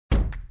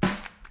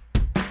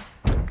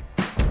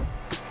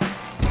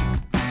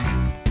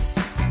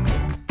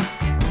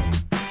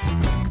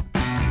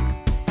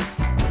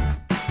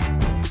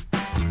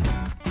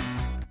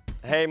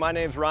Hey, my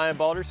name's Ryan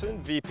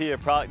Balderson, VP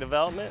of Product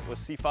Development with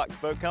Seafox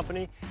Boat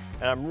Company,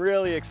 and I'm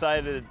really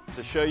excited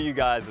to show you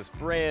guys this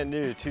brand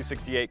new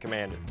 268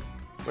 Commander.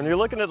 When you're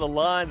looking at the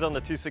lines on the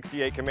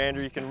 268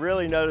 Commander, you can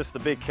really notice the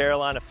big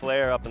Carolina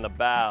flare up in the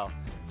bow.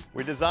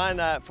 We designed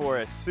that for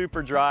a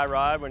super dry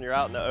ride when you're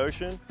out in the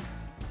ocean.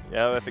 You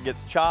know, if it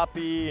gets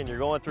choppy and you're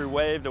going through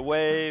wave to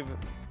wave,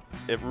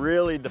 it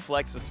really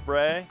deflects the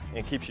spray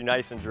and keeps you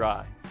nice and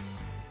dry.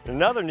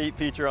 Another neat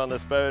feature on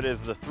this boat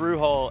is the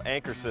through-hull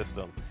anchor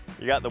system.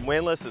 You got the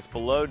windlass that's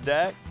below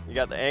deck, you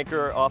got the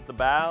anchor off the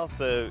bow,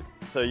 so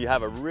you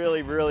have a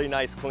really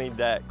nice clean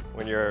deck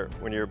when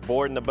you're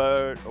boarding the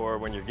boat or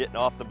when you're getting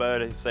off the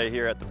boat, say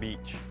here at the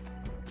beach.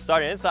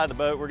 Starting inside the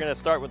boat, we're going to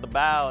start with the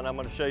bow, and I'm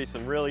going to show you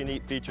some really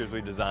neat features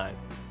we've designed.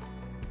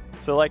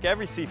 So like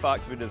every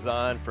Seafox we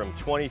designed, from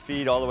 20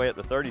 feet all the way up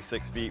to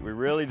 36 feet, we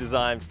really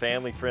designed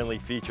family-friendly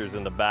features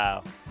in the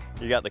bow.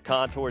 You got the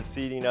contoured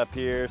seating up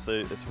here, so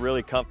it's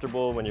really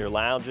comfortable when you're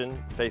lounging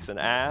facing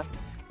aft.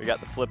 We got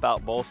the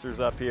flip-out bolsters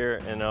up here,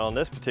 and on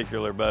this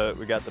particular boat,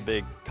 we got the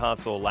big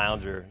console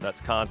lounger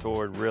that's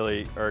contoured,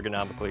 really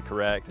ergonomically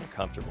correct and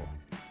comfortable.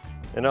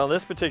 And on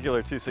this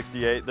particular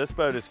 268, this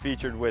boat is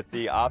featured with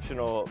the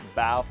optional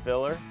bow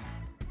filler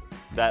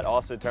that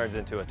also turns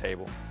into a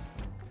table.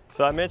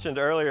 So I mentioned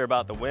earlier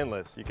about the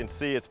windlass. You can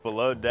see it's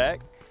below deck,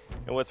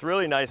 and what's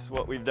really nice,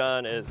 what we've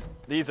done is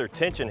these are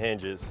tension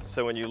hinges,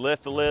 so when you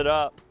lift the lid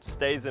up, it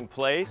stays in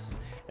place,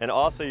 and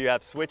also you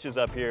have switches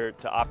up here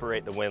to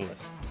operate the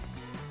windlass.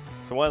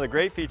 So one of the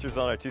great features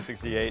on our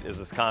 268 is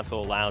this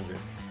console lounger.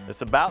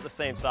 It's about the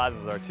same size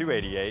as our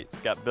 288. It's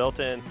got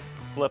built-in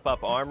flip-up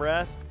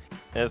armrest,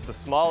 and it's the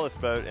smallest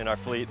boat in our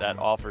fleet that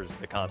offers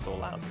the console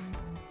lounger.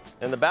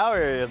 In the bow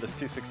area of this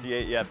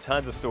 268, you have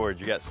tons of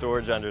storage. You got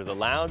storage under the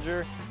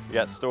lounger, you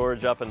got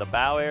storage up in the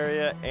bow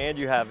area, and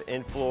you have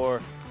in-floor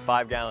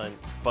 5-gallon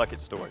bucket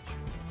storage.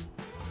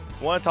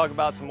 I want to talk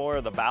about some more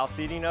of the bow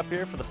seating up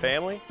here for the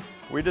family.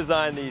 We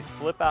designed these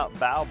flip-out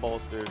bow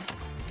bolsters,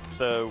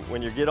 so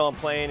when you get on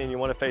plane and you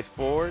want to face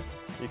forward,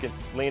 you can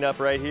lean up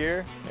right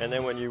here, and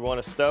then when you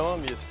want to stow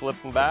them, you just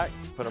flip them back,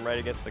 put them right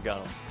against the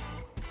gunnel.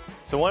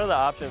 So one of the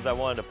options I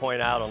wanted to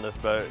point out on this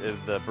boat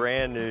is the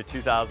brand new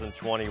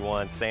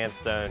 2021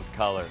 sandstone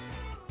color.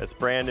 It's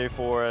brand new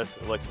for us.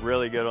 It looks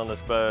really good on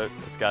this boat.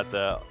 It's got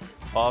the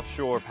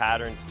offshore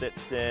pattern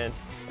stitched in,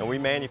 and we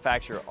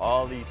manufacture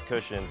all these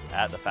cushions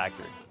at the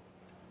factory.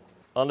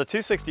 On the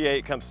 268,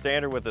 it comes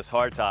standard with this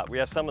hardtop. We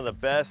have some of the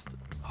best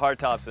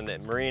hardtops in the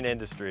marine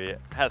industry.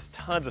 It has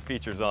tons of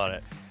features on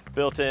it.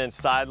 Built-in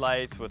side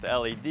lights with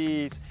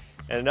LEDs,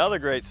 and another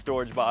great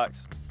storage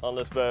box on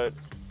this boat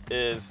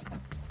is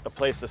a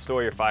place to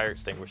store your fire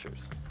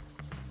extinguishers.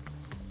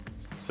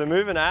 So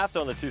moving aft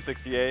on the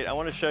 268, I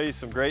want to show you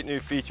some great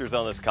new features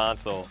on this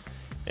console.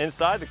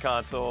 Inside the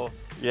console,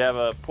 you have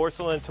a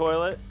porcelain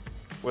toilet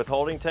with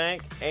holding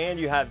tank, and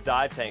you have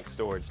dive tank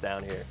storage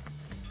down here.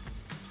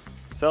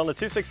 So on the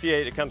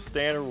 268, it comes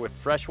standard with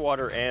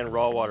freshwater and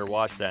raw water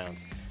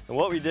washdowns. And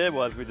what we did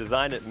was we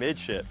designed it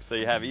midship, so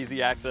you have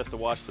easy access to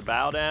wash the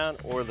bow down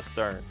or the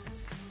stern.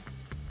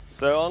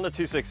 So on the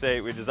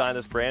 268, we designed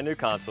this brand new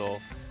console.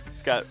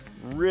 It's got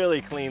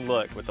really clean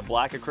look with the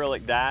black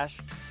acrylic dash.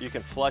 You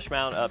can flush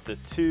mount up to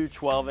 2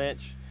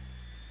 12-inch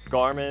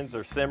Garmin's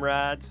or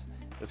Simrads.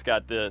 It's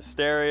got the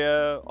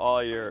stereo,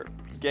 all your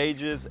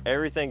gauges,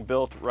 everything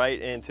built right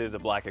into the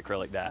black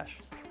acrylic dash.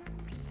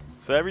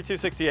 So every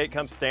 268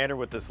 comes standard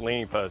with this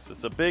leaning post.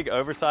 It's a big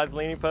oversized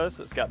leaning post.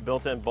 It's got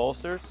built-in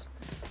bolsters,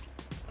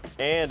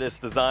 and it's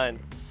designed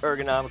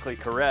ergonomically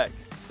correct.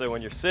 So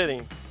when you're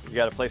sitting, you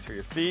got a place for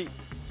your feet,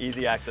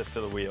 easy access to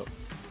the wheel.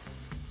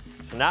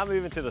 So now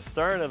moving to the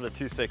stern of the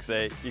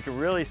 268, you can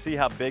really see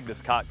how big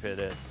this cockpit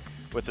is.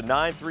 With the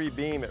 9.3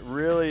 beam, it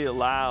really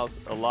allows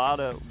a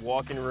lot of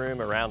walking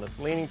room around this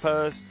leaning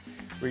post.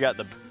 We got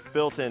the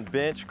built-in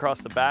bench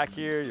across the back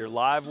here, your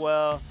live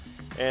well,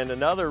 and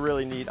another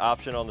really neat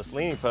option on this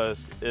leaning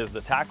post is the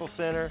tackle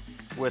center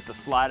with the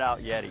slide-out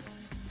Yeti.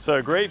 So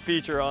a great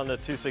feature on the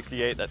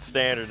 268 that's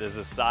standard is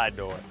this side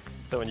door.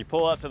 So when you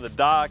pull up to the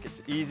dock,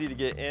 it's easy to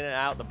get in and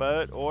out the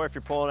boat, or if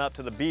you're pulling up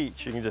to the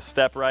beach, you can just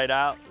step right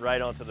out, right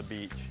onto the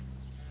beach.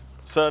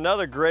 So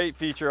another great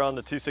feature on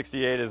the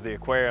 268 is the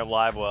aquarium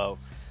live well.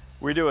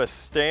 We do a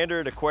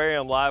standard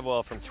aquarium live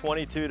well from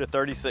 22 to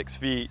 36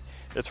 feet.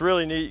 It's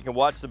really neat. You can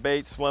watch the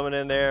bait swimming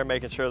in there,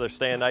 making sure they're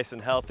staying nice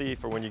and healthy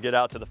for when you get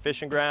out to the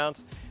fishing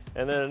grounds.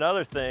 And then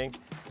another thing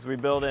is we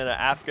build in an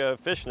AFCO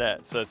fish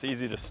net, so it's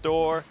easy to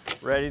store,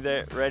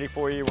 ready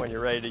for you when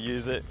you're ready to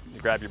use it. You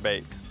grab your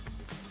baits.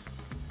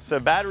 So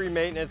battery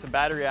maintenance and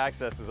battery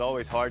access is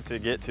always hard to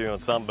get to on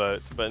some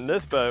boats, but in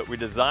this boat we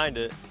designed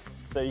it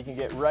so you can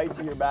get right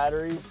to your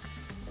batteries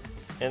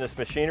in this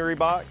machinery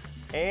box,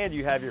 and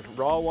you have your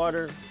raw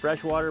water,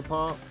 freshwater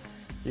pump,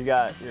 you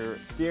got your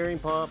steering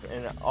pump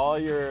and all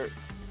your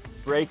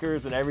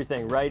breakers and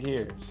everything right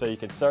here, so you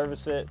can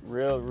service it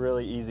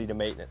really easy to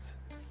maintenance.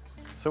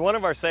 So one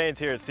of our sayings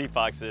here at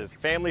Seafox is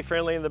family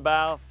friendly in the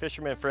bow,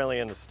 fisherman friendly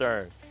in the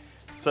stern.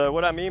 So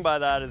what I mean by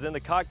that is in the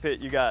cockpit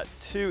you got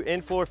 2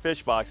 in-floor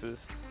fish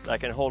boxes that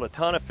can hold a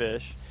ton of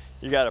fish.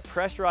 You got a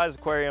pressurized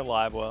aquarium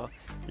live well.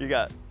 You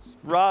got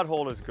rod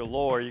holders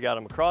galore. You got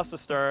them across the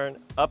stern,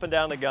 up and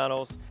down the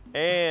gunnels,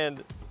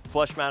 and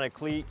flush mounted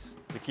cleats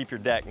to keep your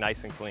deck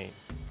nice and clean.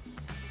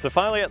 So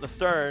finally at the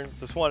stern,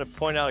 just want to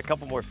point out a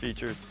couple more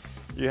features.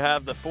 You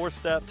have the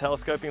 4-step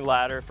telescoping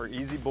ladder for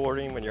easy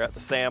boarding when you're at the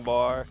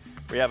sandbar.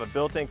 We have a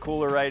built-in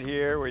cooler right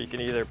here where you can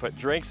either put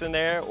drinks in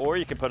there or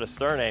you can put a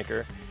stern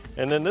anchor.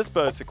 And then this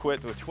boat's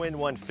equipped with twin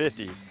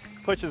 150s.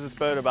 Pushes this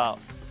boat about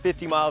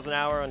 50 miles an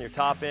hour on your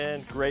top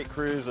end, great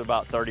cruise at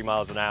about 30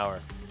 miles an hour,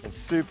 and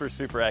super,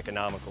 super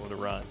economical to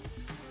run.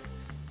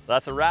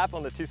 That's a wrap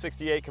on the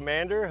 268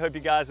 Commander. Hope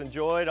you guys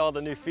enjoyed all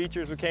the new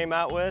features we came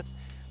out with.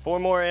 For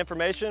more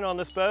information on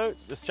this boat,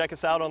 just check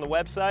us out on the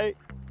website,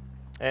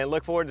 and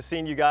look forward to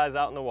seeing you guys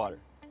out in the water.